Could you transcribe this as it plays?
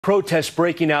Protests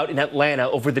breaking out in Atlanta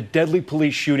over the deadly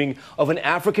police shooting of an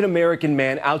African-American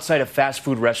man outside a fast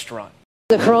food restaurant.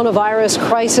 The coronavirus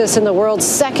crisis in the world's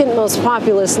second most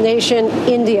populous nation,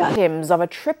 India. Victims of a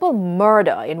triple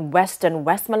murder in Western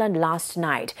Westmoreland last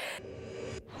night.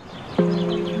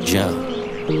 Jah,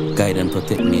 guide and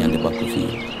protect me on the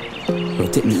battlefield.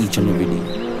 Protect me each and every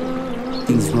day.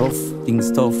 Things rough,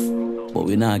 things tough, but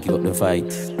we not give up the fight.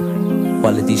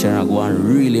 Politicians are going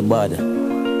really bad,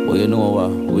 but you know what?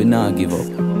 We not give up.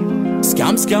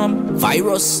 Scam, scam,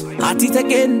 virus, at it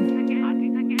again.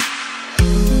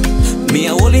 Me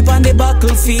a hold it on the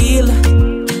battlefield.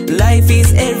 Life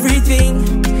is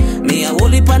everything. Me a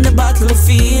hold it on the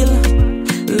battlefield.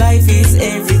 Life is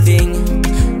everything.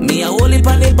 Me a hold it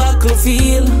on the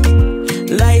battlefield.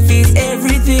 Life is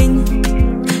everything.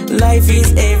 Life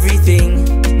is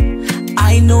everything.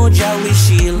 I know Jah will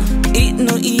shield. It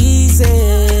no easy,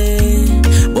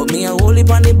 but me a hold it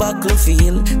on the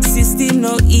battlefield. System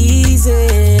no easy.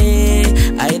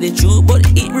 I the truth, but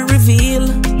it will reveal.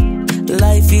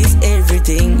 Life is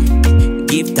everything.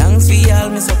 Give thanks for all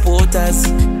my supporters.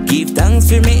 Give thanks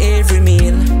for me every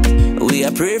meal. We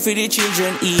a pray for the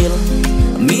children heal.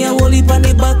 Me a hold it on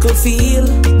the battlefield.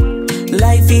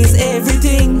 Life is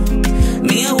everything.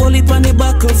 Me a hold it on the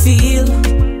battlefield.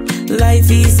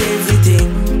 Life is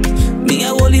everything. Me a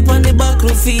hold it on the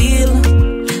battlefield.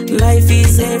 Life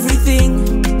is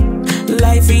everything.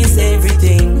 Life is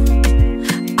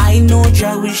everything. I know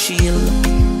Jah will shield.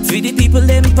 For the people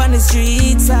them on the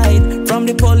street side, from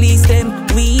the police them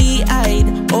we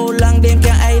hide. How long them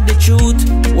can hide the truth,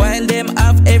 while them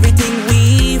have everything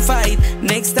we fight.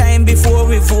 Next time before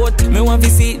we vote, me want to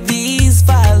see these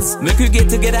files. Make we get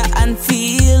together and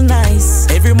feel nice.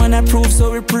 Every man approve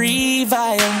so we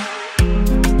prevail.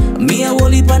 Me a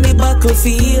hold it on the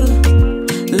battlefield.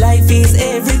 Life is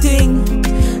everything.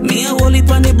 Me a hold it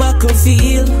on the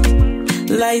battlefield.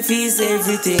 Life is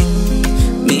everything.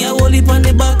 Me a hold it on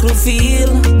the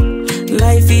battlefield.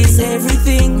 Life is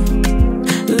everything.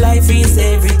 Life is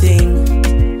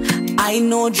everything. I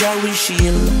know Jah will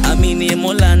shield. I mean name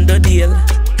Orlando Dale.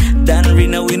 Dan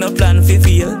Reno we no plan for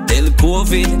fail. Tell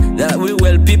COVID that we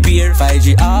well prepare.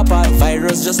 5G apart,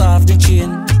 virus just off the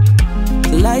chain.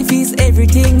 Life is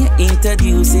everything.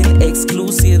 Introducing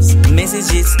exclusives,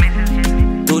 messages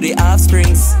to the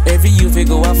offsprings. Every youth we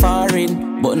go a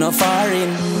foreign, but no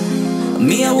foreign.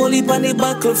 Me a hold it on the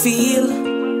battlefield.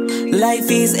 Life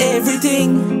is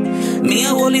everything. Me a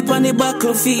hold it on the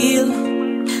battlefield.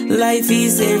 Life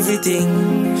is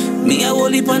everything. Me a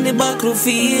hold it on the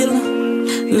battlefield.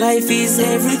 Life is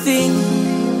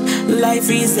everything. Life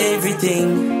is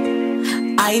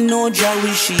everything. I know Jah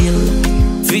will shield.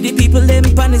 For the people them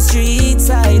on the street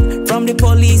side, from the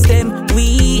police them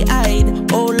we hide.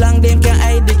 How long them can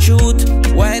hide the truth,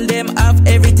 while them have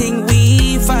everything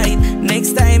we fight.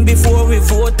 Next time before we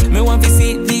vote, me want to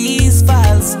see these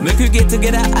files. Make we get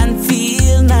together and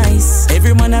feel nice.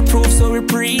 Every man approve so we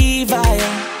prevail.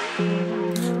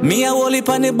 Me a hold it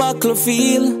on the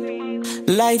battlefield.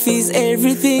 Life is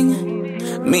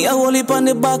everything. Me a hold it on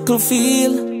the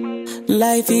battlefield.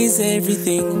 Life is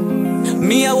everything.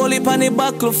 Me a hold it on the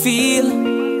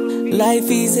battlefield. Life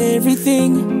is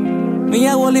everything. Me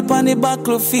a hold it on the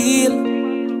battlefield.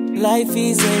 Life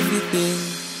is everything.